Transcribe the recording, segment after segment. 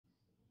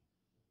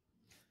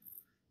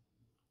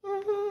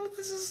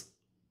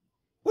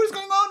What is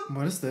going on?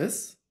 What is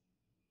this?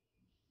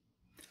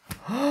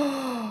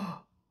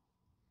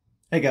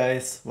 Hey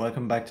guys,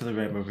 welcome back to the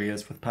Rainbow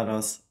Wheels with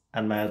Panos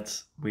and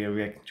Matt. We are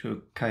reacting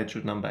to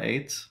Kaiju number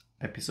 8,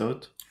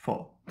 episode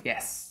 4.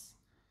 Yes.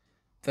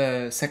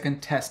 The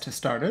second test has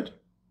started.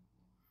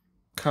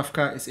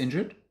 Kafka is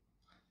injured.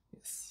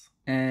 Yes.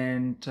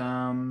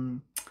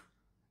 And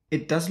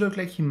it does look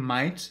like he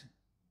might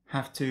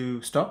have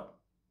to stop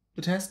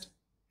the test.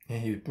 Yeah,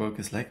 he broke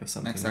his leg or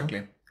something.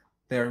 Exactly. No?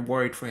 They're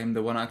worried for him. They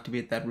want to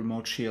activate that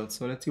remote shield.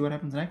 So let's see what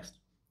happens next.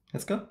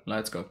 Let's go.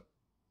 Let's go.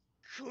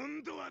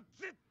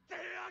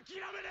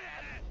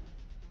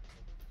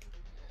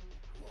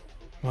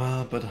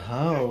 Wow, but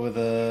how? With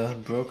a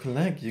broken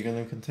leg, you're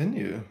gonna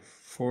continue?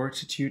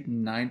 Fortitude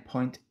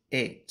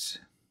 9.8.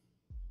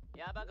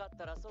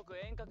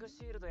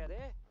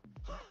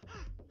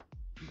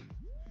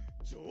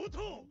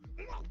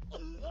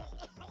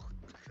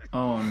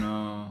 Oh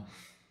no.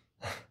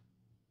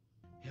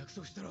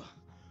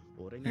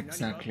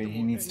 Exactly,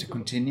 he needs to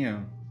continue.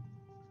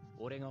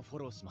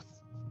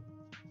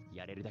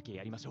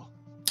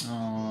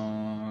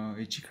 Oh,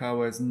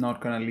 Ichikawa is not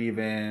gonna leave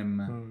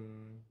him.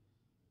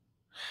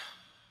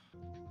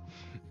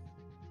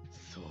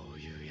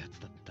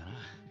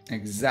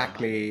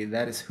 Exactly,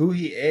 that is who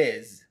he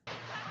is.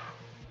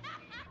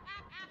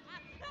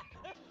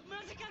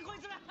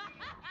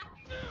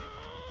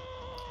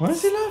 Why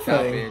is he Stop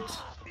laughing? it.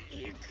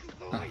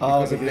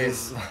 Oh, Because of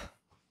because this.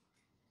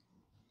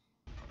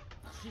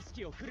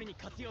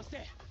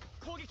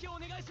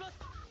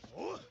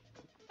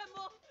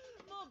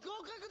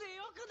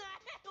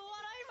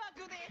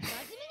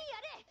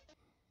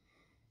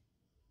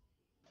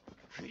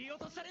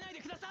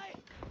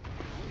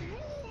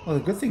 Well,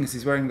 the good thing is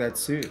he's wearing that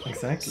suit.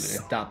 Exactly.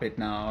 Stop it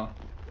now.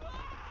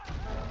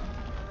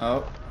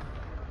 Oh.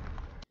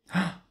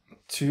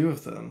 Two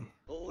of them.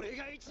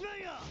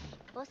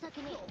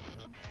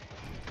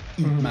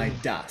 Eat my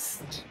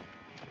dust.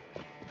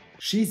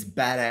 She's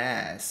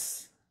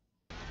badass.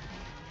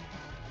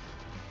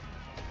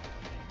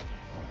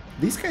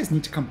 These guys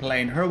need to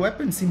complain. Her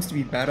weapon seems to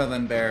be better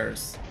than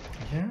theirs.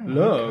 Yeah.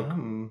 Look.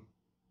 Come.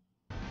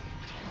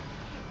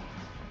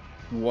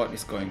 What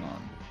is going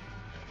on?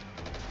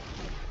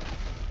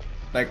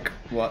 Like,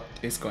 what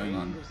is going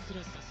on?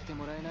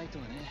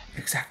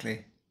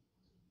 Exactly.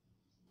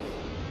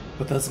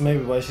 But that's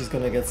maybe why she's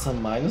gonna get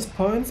some minus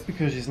points,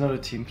 because she's not a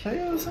team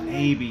player or something?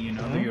 Maybe, you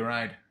know, you're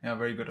right. Yeah,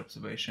 very good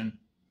observation.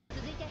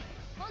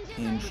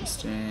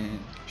 Interesting.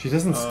 She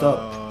doesn't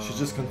stop. She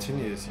just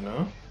continues, you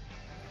know?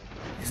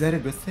 Is that a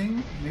good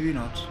thing? Maybe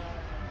not.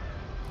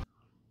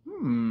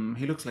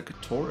 He looks like a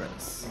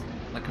Taurus.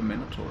 Like a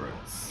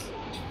Minotaurus.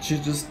 She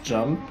just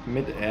jumped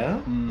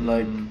mid-air?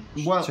 Like,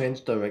 well,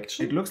 changed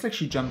direction? It looks like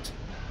she jumped.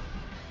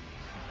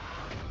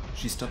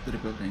 She stopped at a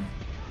building.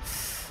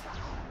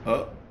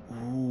 Oh.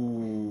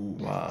 Ooh.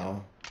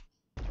 Wow.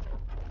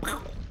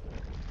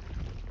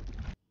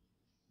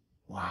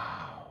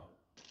 Wow.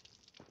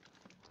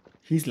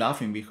 He's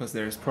laughing because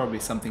there's probably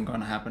something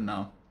gonna happen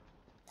now.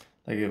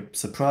 Like a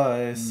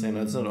surprise, you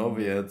know, it's not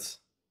over yet.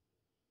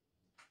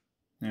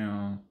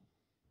 Yeah.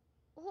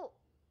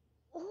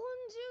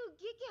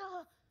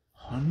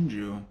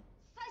 Honju.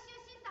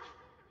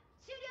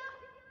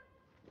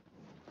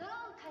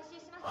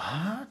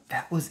 What?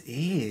 That was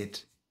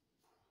it.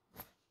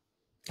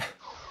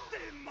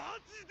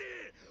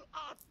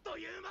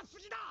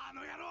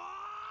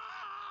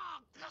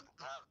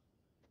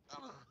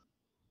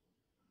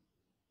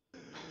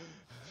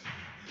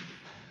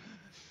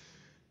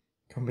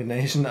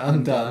 Combination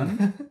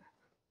undone.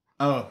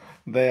 Oh.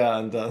 They are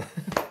undone.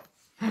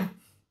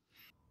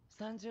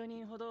 30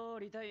人ほど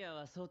リタイア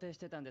は想定し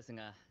てたんです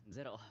が、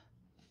ゼロ。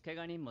怪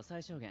我人も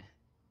最小限。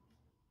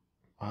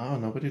 Wow,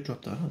 nobody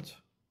dropped out.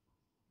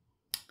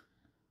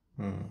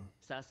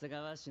 さす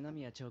がは篠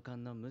宮長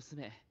官の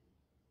娘。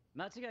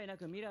間違いな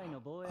く未来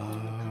の防衛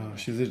Oh,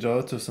 she's a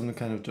daughter of some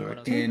kind of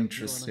director.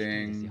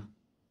 Interesting.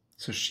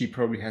 So she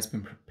probably has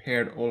been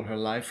prepared all her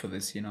life for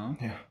this, you know?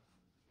 Yeah.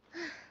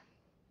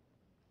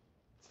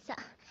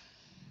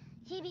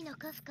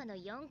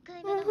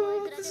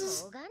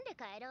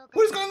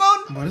 What is going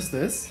on? What is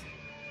this?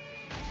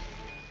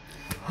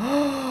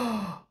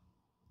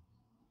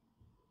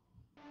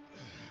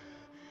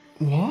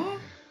 What?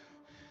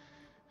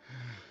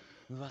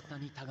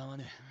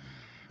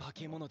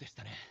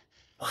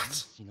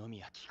 What?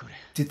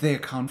 Did they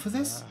account for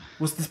this?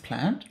 Was this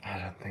planned? I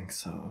don't think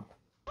so.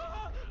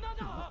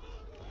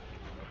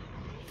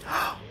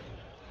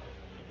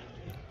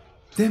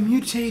 They're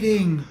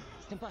mutating!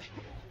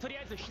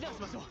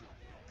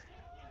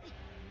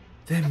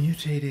 They're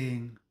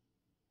mutating.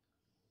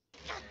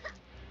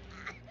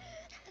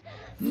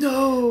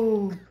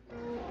 No!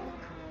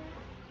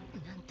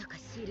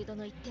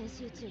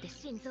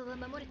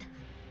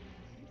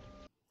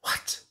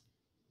 What?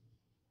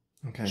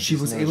 Okay. She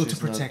was able to she's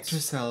protect not-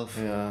 herself.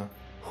 Yeah.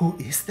 Who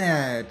is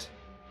that?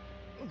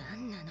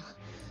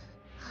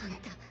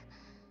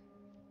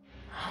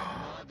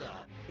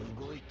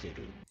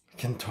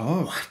 Can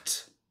talk.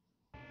 What?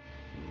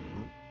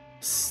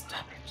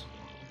 Stop it.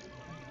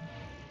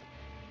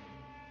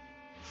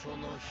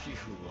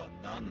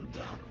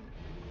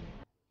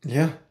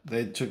 Yeah,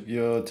 they took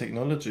your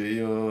technology,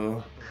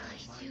 your...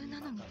 怪獣な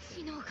のに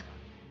知能が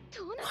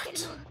どうなってる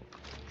の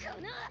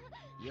この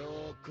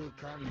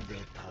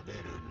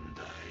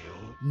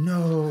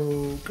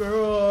No,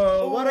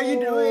 girl, what are you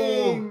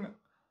doing?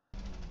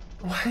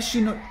 Why is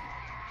she not? 異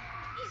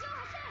常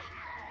発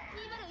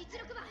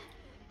生2016番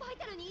バイ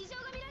タルに異常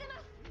が見られま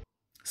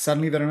す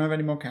Suddenly they don't have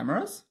any more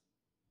cameras?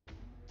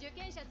 受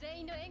験者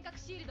全員の遠隔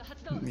シールド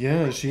発動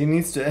Yeah, she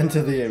needs to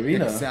enter the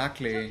arena.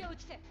 Exactly. 状況を映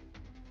せ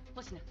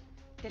星名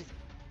出るぞ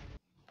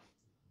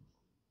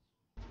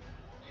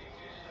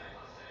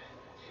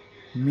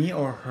Me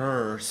or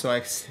her? So I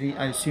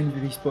assume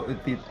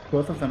that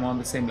both of them are on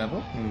the same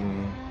level.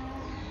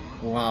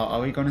 Wow,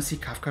 are we gonna see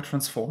Kafka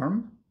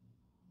transform?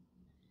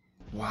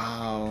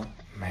 Wow,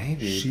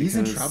 Maybe. she's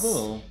in because-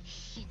 trouble.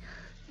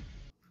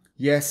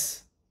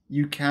 Yes,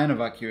 you can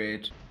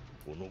evacuate.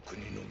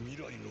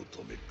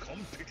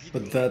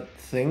 But that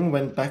thing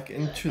went back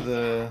into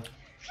the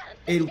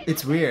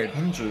It's weird.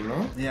 Hanju,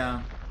 no?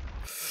 Yeah.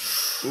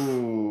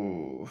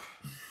 Ooh.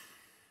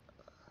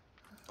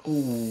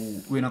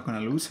 Ooh, we're not gonna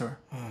lose her.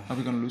 Are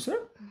we gonna lose her?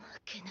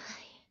 負けない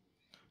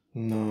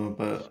No, but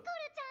コルちゃんす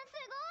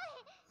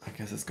I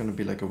guess it's gonna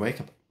be like a wake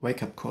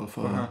up call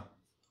for her.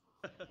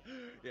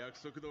 約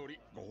束通り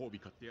ご褒美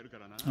買ってやるか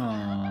らな。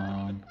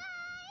 Aww.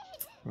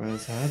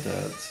 Where's her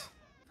dad?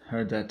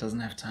 Her dad doesn't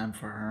have time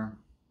for her.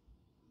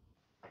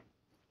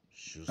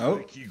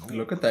 Oh,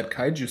 look at that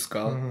kaiju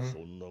skull. そ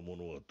んなも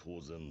のは当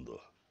然だ。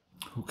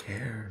 Who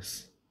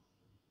cares?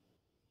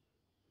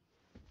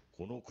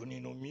 この国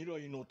の未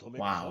来のため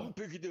Wow. 完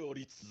璧であ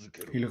り続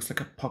け He る。 looks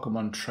like a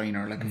Pokemon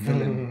trainer, like a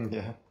villain.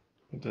 Yeah,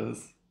 it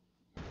does.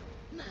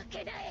 ごい負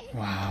けない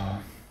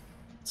Wow.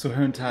 So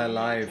her entire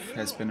life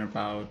has been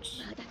about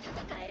まだ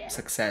戦える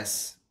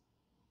success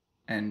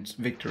and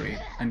victory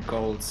and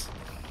goals.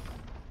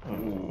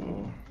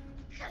 Ooh.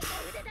 片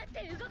腕だっ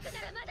て動く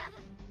ならまだ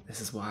This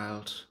is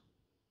wild.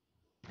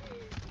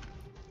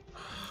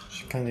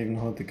 She can't even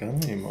hold the gun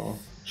anymore.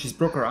 She's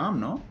broke her arm,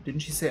 no?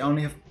 Didn't she say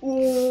only have...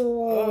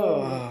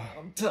 Oh,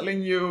 I'm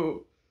telling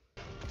you.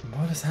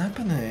 What is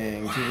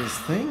happening to this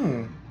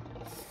thing?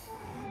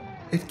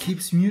 It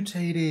keeps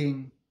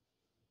mutating.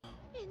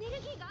 エネ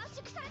ルギーが圧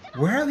縮されてます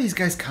Where are these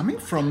guys coming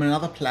from?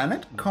 Another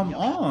planet? Come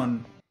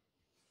on.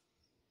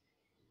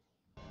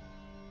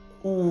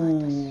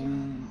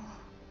 Ooh.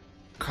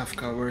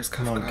 Kafka, where is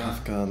Kafka? Come on,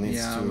 Kafka needs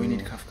yeah, to- we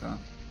need Kafka.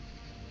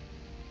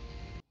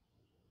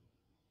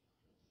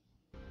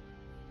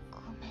 ご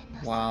めんな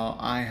さい Wow,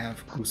 I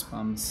have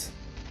goosebumps.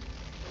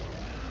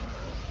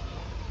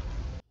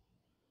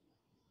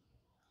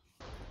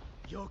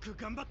 よく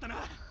頑張ったな。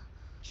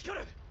光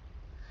る。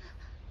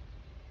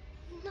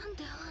なん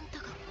であんた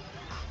がこ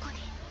こに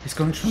He's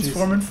gonna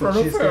transform in front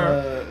but of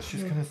her.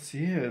 she's gonna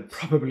see it.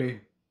 Probably.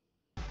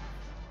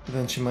 But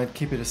then she might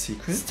keep it a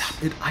secret.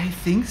 Stop it, I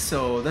think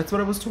so. That's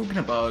what I was talking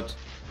about.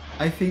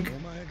 I think... お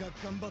前が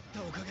頑張っ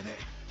たおかげで。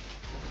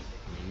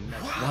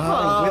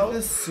 Wow, with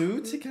the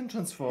suit he can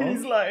transform.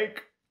 He's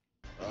like...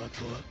 あ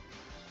とは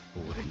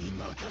俺に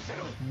任せ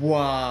ろ。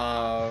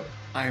 Wow.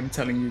 I'm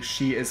telling you,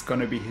 she is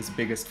gonna be his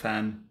biggest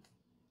fan.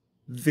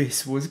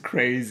 This was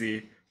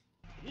crazy.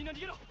 みんな逃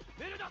げろ。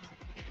メールだ。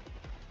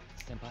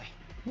先輩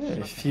Yeah,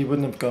 if he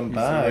wouldn't have gone He's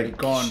already back,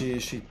 gone.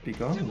 she'd be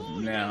gone.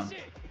 Yeah.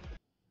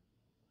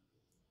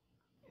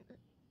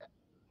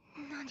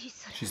 何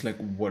それ She's like,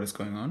 what is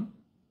going on?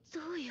 ど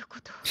ういうこ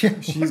と Yeah,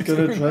 She's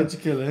gonna try to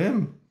kill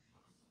him.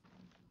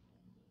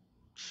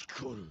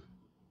 光る。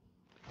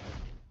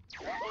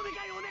お願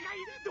いお願い。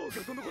どう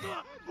かこのこと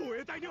は防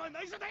衛隊には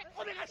内緒で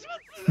お願いし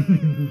ます。お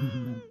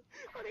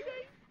願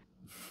い。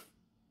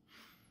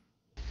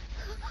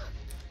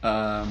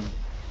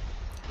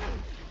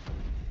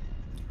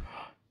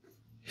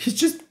 He's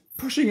just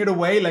pushing it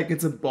away like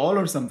it's a ball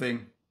or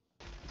something.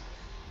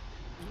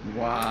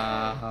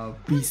 Wow,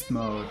 beast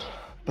mode.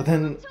 But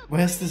then,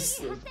 where's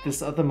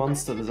this other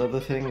monster, this other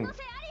thing?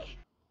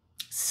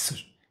 So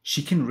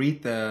she can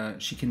read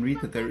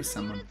that there is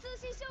someone. 通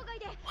信障害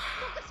で目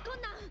視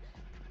困難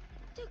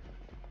って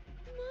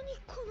何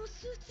この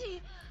数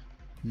値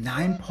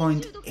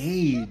 9.8.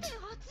 9.8?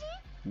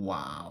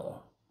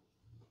 Wow.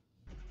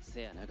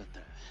 せやなかった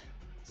ら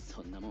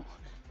そんなもん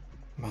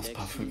Most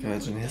powerful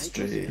guys in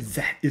history.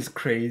 That is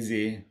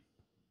crazy.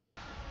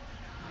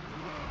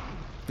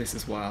 This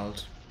is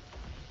wild.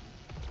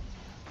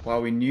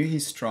 Wow, we knew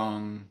he's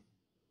strong.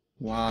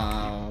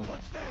 Wow.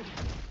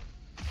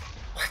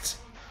 What?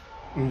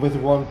 With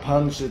one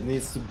punch, it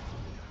needs to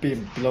be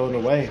blown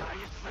away.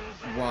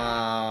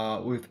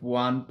 Wow, with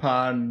one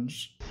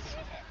punch.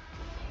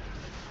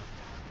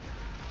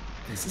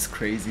 This is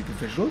crazy. The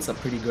visuals are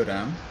pretty good,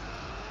 huh?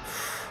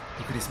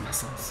 Look at his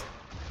muscles.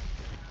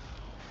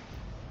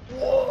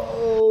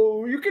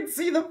 Whoa, you can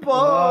see the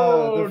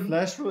Wow, the bone!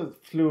 flesh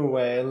flew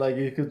away, and like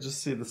you could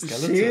just see the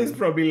skeleton. She is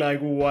probably like,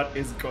 what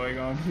is going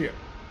on here?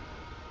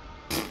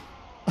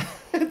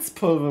 It's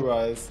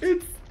pulverized.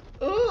 It's...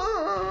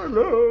 Oh,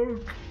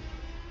 look!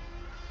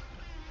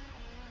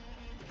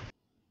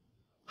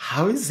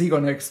 How is he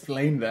gonna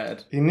explain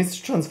that? He needs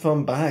to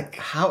transform back.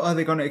 How are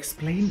they gonna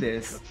explain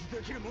this?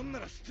 できるもんな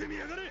ら捨てみ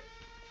やがれ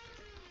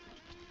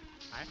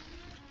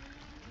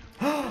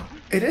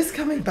It is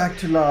coming back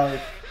to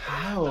life.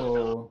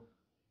 How?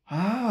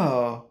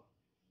 How?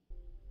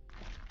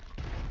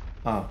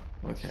 Oh,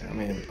 okay. I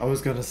mean, I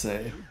was gonna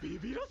say. ビ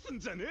ビらすん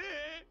じゃね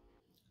え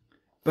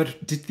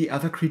But did the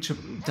other creature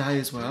die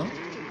as well?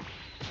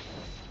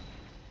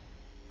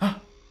 Ah!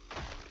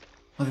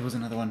 Oh, there was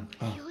another one.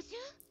 標準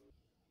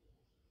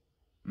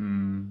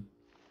Hmm.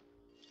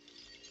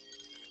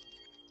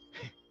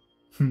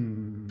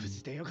 Hmm. 無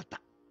事でよかっ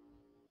た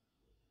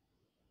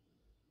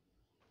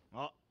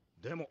あ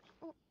でも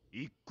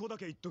一個だ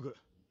け言っとく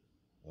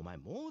お前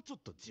もうちょっ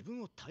と自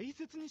分を大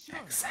切にしろ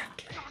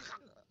Exactly.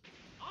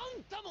 あ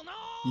んたもな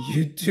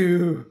You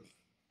do.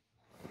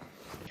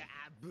 いや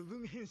部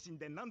分変身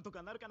でなんと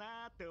かなるか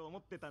なって思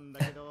ってたんだ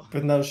けど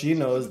But now she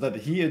knows that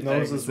he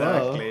knows as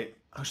well. Exactly.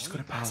 Oh, she's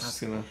gonna Oh, pass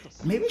she's out. gonna...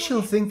 Maybe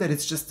she'll think that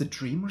it's just a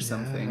dream or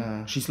something.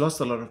 Yeah. She's lost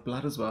a lot of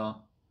blood as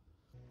well.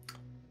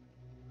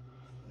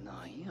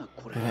 なんや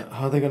これ But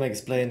how are they gonna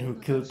explain who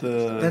killed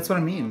the... That's what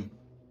I mean.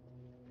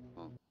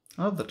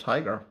 Oh, the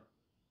tiger.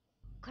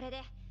 これ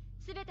で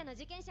全ての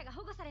事件者が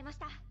保護されまし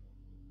た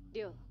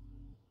りょう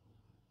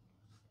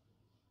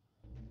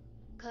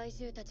怪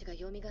獣たちが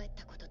蘇っ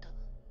たことと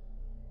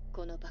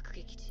この爆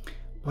撃時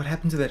What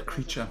happened to that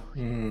creature?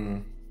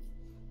 Hmm.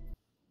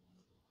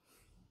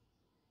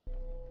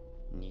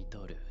 似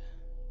とる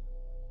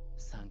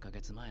3ヶ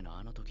月前の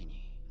あの時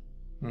に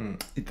Hmm.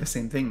 It's the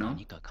same thing, no?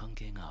 何か関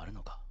係がある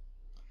のか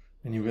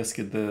And you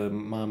rescued the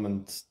mom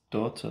and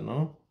daughter,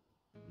 no?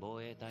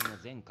 防衛隊の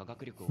全科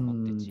学力を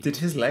持って Did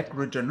his leg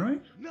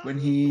regenerate when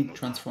he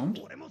transformed?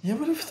 Yeah, I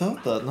would have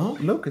thought that, no?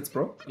 Look, it's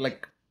broke.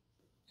 Like,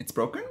 it's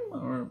broken?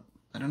 Or,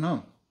 I don't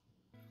know.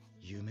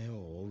 夢を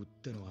追うっ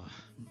てのは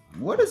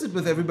What is it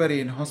with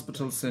everybody in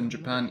hospitals in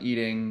Japan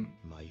eating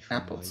毎分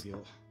毎 apples?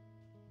 秒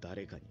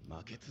誰かに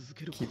負け続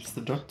ける Keeps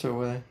the doctor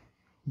away.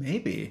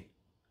 Maybe.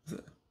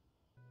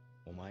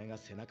 お前が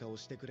背中を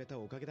押してくれた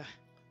おかげだ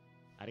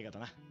ありがと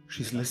な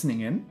She's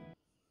listening in?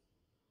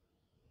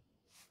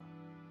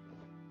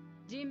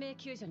 人命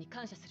救助に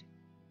感謝する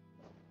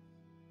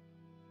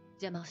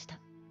邪魔をした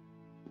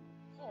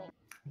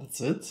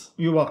That's it?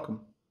 You're welcome.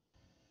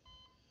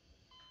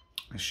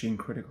 Is she in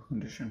critical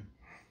condition?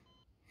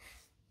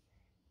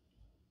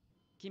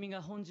 君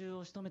が本獣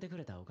を仕留めてく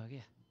れたおかげ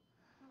や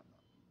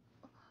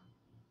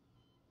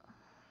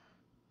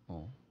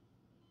お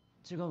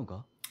違うん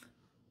か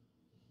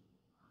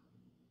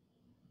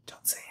Don't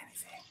say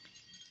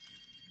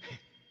anything.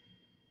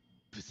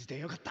 無事で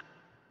よかった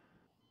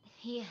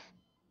いえ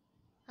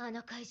あ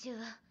の怪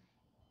獣は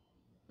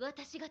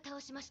私が倒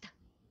しました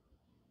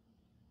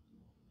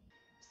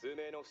数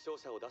名の負傷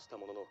者を出した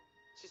ものの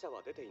死者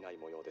は出ていない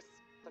模様です。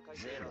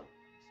ゼロ。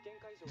試験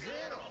会場を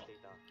してい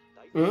た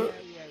大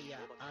えいやいや、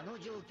あの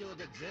状況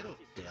でゼロっ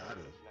てあ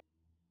る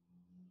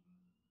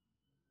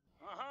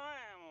おい、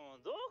もう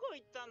どこ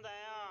行ったんだよ。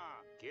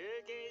休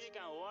憩時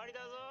間終わりだ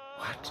ぞ。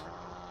 What?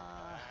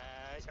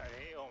 じゃね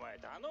えよ、お前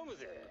頼む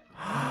ぜ。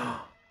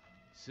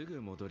す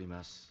ぐ戻り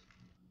ます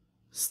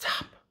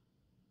Stop.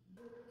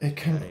 It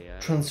can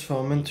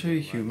transform into a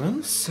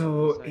human?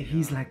 So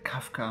he's like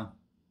Kafka.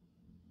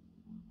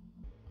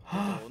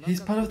 He's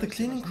part of the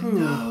cleaning crew.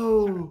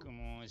 No.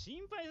 もう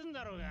心配すん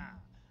だろうが。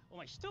お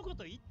前一言言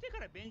ってか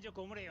ら便所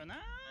こむれよな、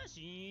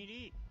新入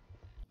り。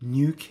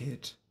 New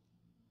kid.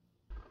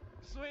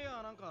 そうい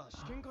やなんか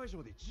試験会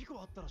場で事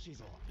故あったらしい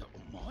ぞいや、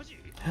マジ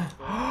カ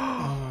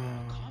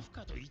フ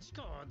カと市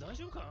川は大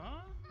丈夫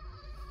か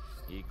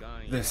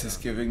This is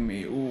giving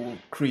me ooh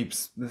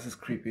creeps. This is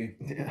creepy.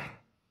 Yeah.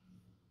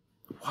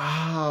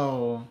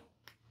 Wow.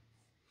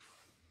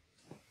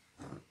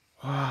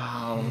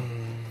 Wow.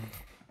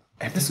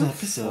 Episode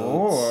Episodes.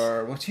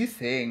 4. What do you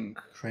think?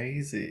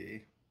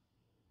 Crazy.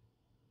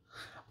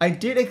 I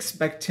did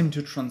expect him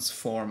to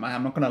transform.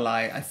 I'm not gonna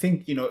lie. I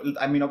think, you know,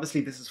 I mean,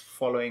 obviously this is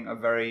following a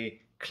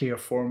very clear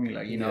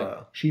formula, you know.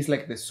 Yeah. She's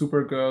like the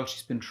Supergirl.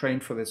 She's been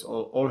trained for this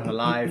all her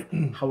life.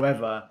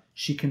 However,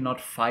 she cannot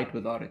fight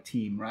without a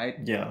team, right?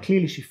 Yeah.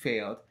 Clearly she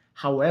failed.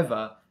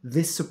 However,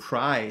 this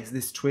surprise,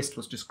 this twist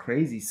was just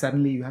crazy.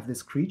 Suddenly you have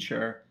this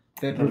creature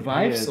that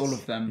revives all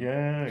of them.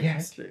 Yeah,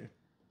 Yes. exactly.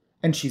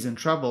 And she's in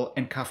trouble,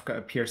 and Kafka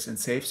appears and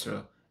saves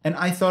her. And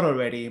I thought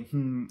already,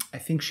 I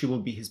think she will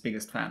be his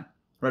biggest fan,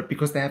 right?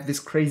 Because they have this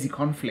crazy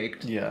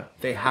conflict. Yeah.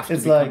 They have to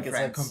It's become like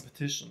friends. it's a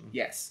competition.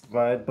 Yes.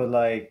 Right? But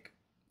like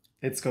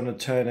it's gonna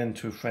turn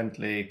into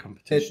friendly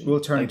competition. It will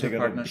turn like, into they're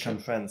gonna partnership.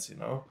 become friends, you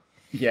know?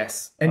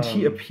 Yes. And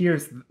he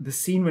appears, the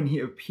scene when he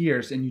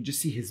appears and you just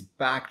see his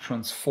back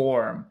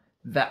transform,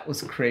 that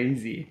was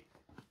crazy.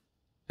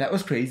 That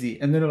was crazy.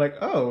 And then they're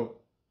like, oh,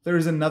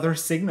 there's another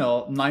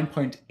signal,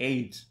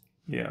 9.8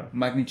 Yeah.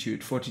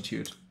 magnitude,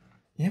 fortitude.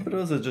 Yeah, but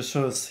also it just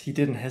shows he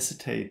didn't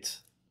hesitate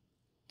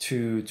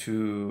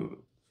to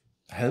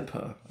help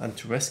her and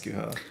to rescue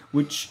her.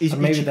 Which is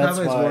And maybe Ichikawa that's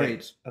is why,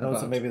 worried and also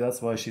about. maybe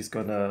that's why she's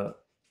gonna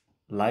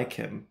like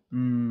him,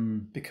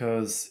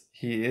 because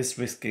he is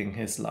risking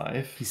his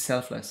life. He's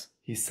selfless.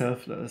 He's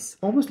selfless.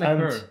 Almost like And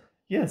her.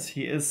 yes,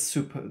 he is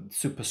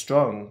super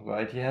strong,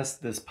 right? He has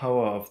this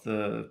power of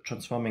the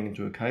transforming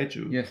into a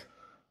kaiju. Yes.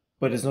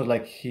 But it's not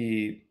like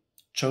he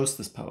chose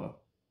this power,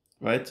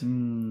 right?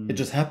 It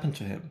just happened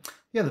to him,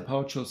 Yeah, the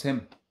power chose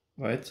him.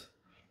 right?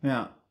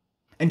 Yeah.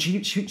 And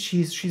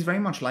she's very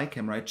much like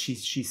him, right?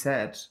 She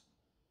said,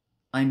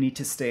 I need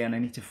to stay and I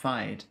need to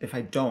fight. If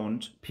I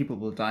don't, people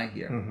will die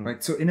here,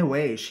 right? So in a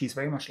way, she's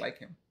very much like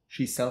him.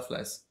 She's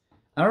selfless,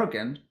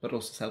 arrogant, but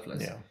also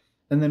selfless. Yeah.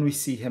 And then we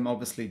see him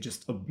obviously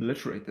just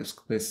obliterate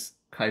this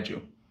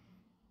kaiju.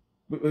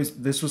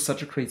 This was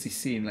such a crazy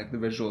scene, like the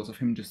visuals of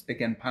him just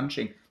again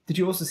punching. Did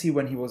you also see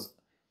when he was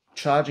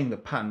charging the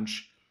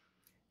punch,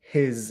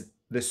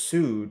 the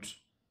suit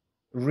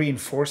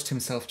reinforced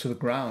himself to the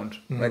ground,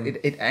 right?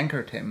 It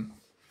anchored him.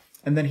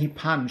 And then he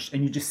punched,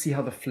 and you just see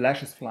how the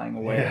flesh is flying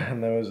away. Yeah,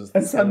 and there was just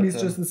and suddenly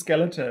it's just the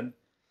skeleton.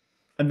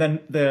 And then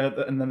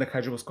the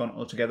kaiju was gone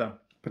altogether.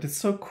 But it's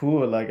so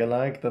cool. Like, I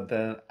like that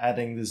they're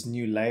adding this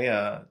new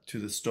layer to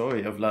the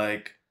story of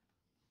like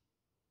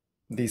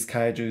these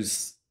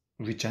kaijus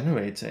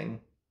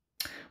regenerating.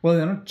 Well,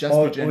 they're not just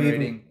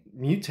regenerating. Or even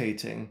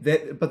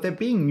mutating. But they're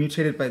being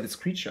mutated by this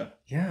creature.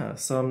 Yeah,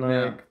 so I'm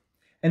like...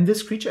 And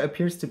this creature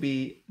appears to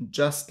be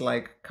just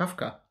like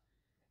Kafka.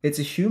 It's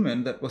a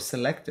human that was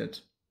selected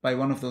by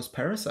one of those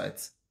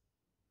parasites.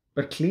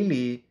 But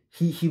clearly,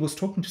 he was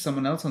talking to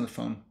someone else on the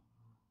phone.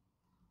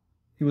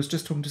 He was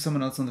just talking to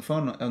someone else on the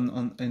phone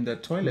in the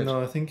toilet.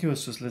 No, I think he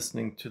was just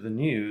listening to the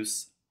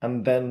news,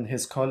 and then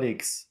his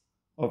colleagues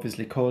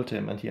obviously called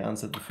him, and he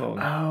answered the phone.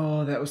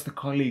 Oh, that was the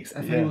colleagues.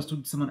 I thought he was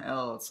talking to someone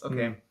else.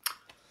 Okay.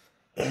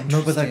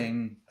 No, but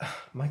like,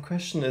 my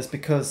question is,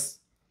 because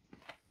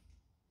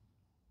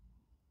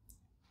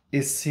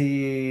is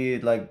he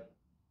like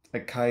a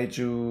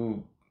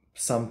kaiju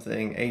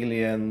something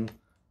alien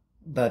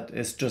that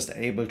is just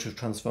able to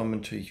transform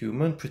into a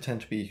human,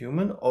 pretend to be a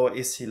human, or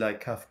is he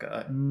like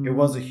Kafka? It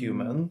was a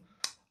human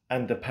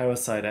and the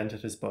parasite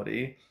entered his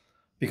body,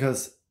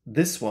 because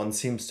this one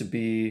seems to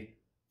be,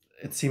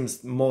 it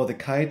seems more the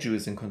kaiju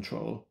is in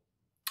control.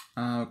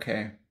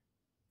 Okay.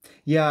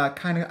 Yeah, I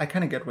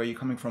kind of get where you're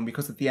coming from,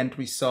 because at the end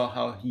we saw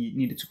how he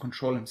needed to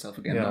control himself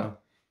again. Yeah.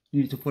 He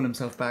needed to pull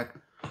himself back.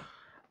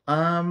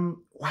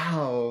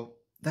 Wow,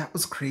 that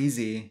was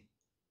crazy.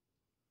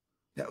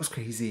 That was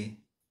crazy.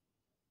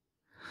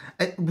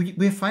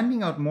 We're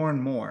finding out more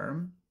and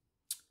more.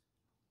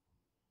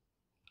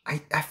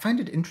 I find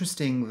it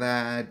interesting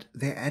that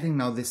they're adding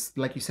now this,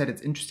 like you said,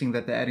 it's interesting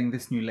that they're adding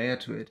this new layer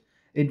to it.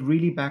 It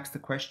really backs the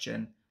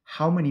question,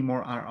 how many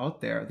more are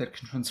out there that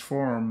can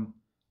transform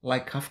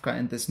like Kafka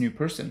and this new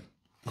person?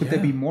 Could there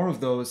be more of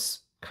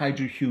those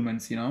kaiju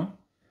humans, you know?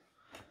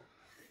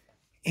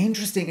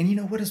 Interesting. And you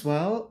know what as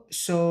well?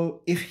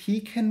 So if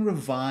he can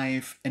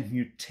revive and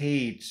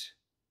mutate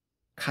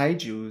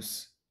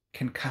kaijus,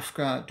 can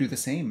Kafka do the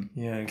same?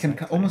 Yeah, exactly.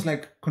 Can almost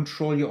like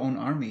control your own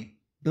army,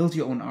 build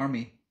your own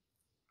army.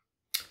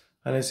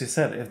 And as you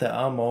said, if there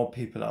are more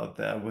people out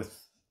there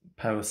with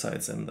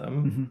parasites in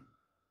them,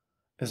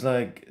 it's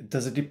like,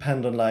 does it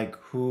depend on like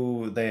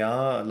who they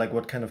are, like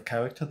what kind of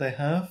character they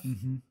have?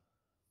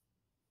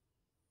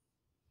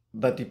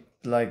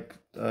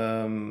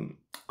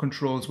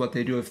 Controls what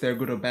they do, if they're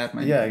good or bad.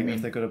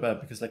 If they're good or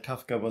bad, because like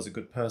Kafka was a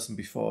good person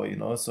before, you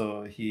know,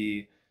 so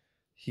he's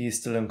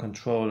still in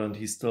control and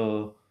he's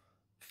still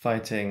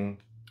fighting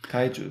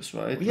kaijus,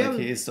 right? Yeah, like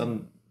he is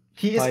fighting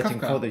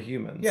Kafka for the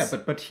humans. Yeah,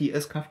 but he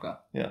is Kafka.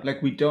 Yeah,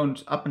 like we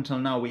don't, up until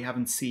now, we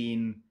haven't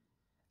seen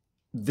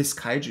this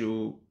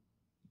kaiju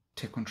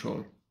take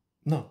control.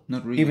 No,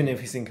 not really. Even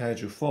if he's in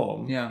kaiju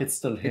form, it's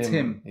still him. It's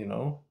him, you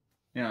know.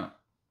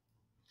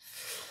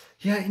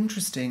 Yeah,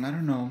 interesting. I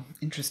don't know.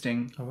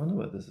 Interesting. I wonder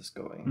where this is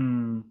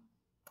going.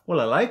 Well,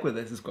 I like where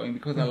this is going,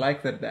 because I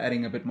like that they're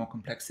adding a bit more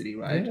complexity,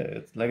 right? Yeah,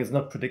 it's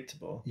not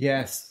predictable.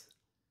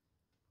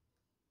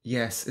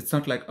 Yes, it's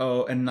not like,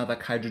 oh, another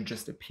kaiju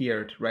just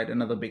appeared, right?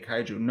 Another big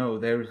kaiju. No,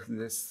 there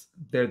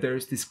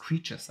is this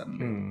creature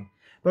suddenly.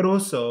 But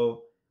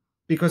also,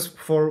 because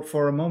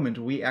for a moment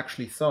we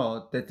actually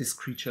thought that this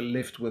creature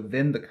lived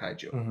within the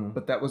kaiju,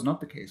 but that was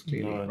not the case,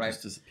 clearly, right?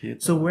 Just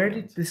disappeared. So where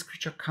did this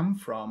creature come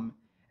from?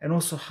 And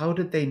also, how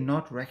did they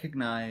not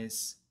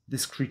recognize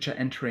this creature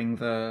entering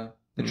the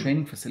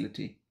training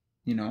facility?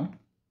 You know?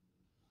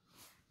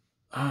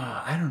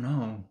 I don't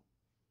know.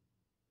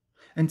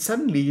 And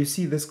suddenly you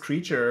see this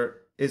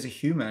creature is a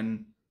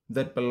human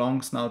that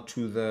belongs now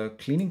to the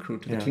cleaning crew,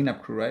 to the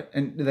cleanup crew, right?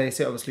 And they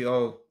say, obviously,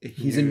 oh,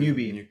 he's a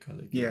newbie. New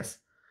colleague, yes.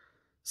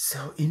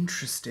 So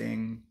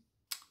interesting.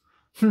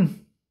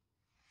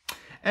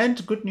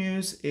 And good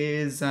news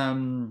is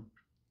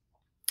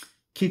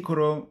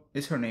Kikoro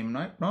is her name,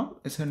 right? No?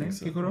 Is her name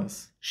Kikoro?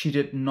 Yes. She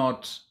did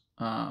not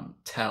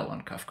tell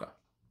on Kafka,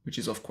 which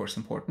is, of course,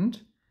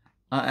 important.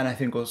 And I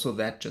think also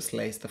that just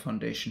lays the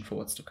foundation for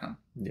what's to come.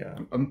 Yeah.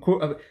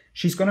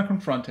 She's going to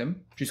confront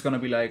him. She's going to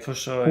be like, for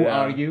sure, who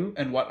are you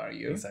and what are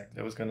you?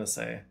 Exactly. I was going to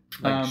say.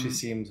 Like, she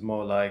seems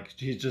more like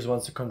she just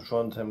wants to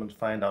confront him and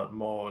find out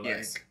more.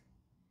 Like,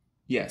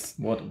 yes.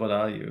 What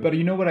are you? But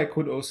you know what I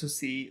could also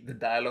see the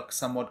dialogue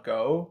somewhat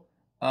go?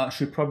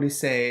 she'd probably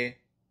say,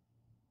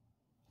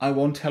 I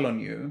won't tell on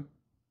you,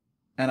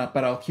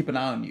 but I'll keep an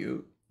eye on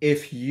you.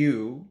 If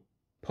you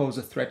pose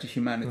a threat to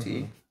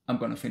humanity, I'm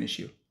going to finish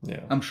you.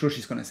 Yeah. I'm sure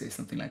she's going to say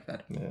something like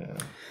that. Yeah.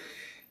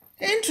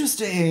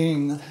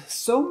 Interesting.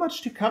 So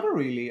much to cover,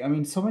 really. I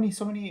mean, so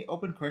many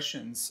open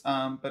questions.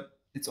 But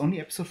it's only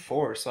episode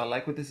 4, so I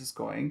like where this is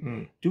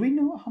going. Do we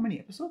know how many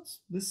episodes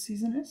this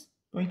season is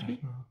going to be?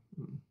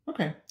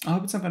 Okay. I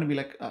hope it's not going to be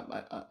like...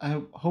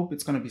 I hope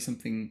it's going to be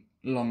something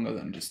longer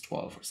than just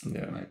 12 or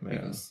something, right?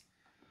 Because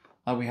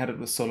we had it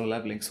with Solo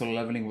Leveling. Solo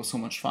Leveling was so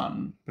much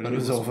fun, but it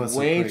was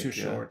way too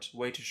short.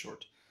 Way too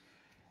short.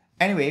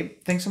 Anyway,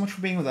 thanks so much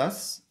for being with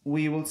us.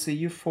 We will see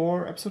you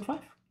for episode 5.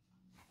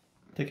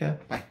 Take care.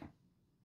 Bye.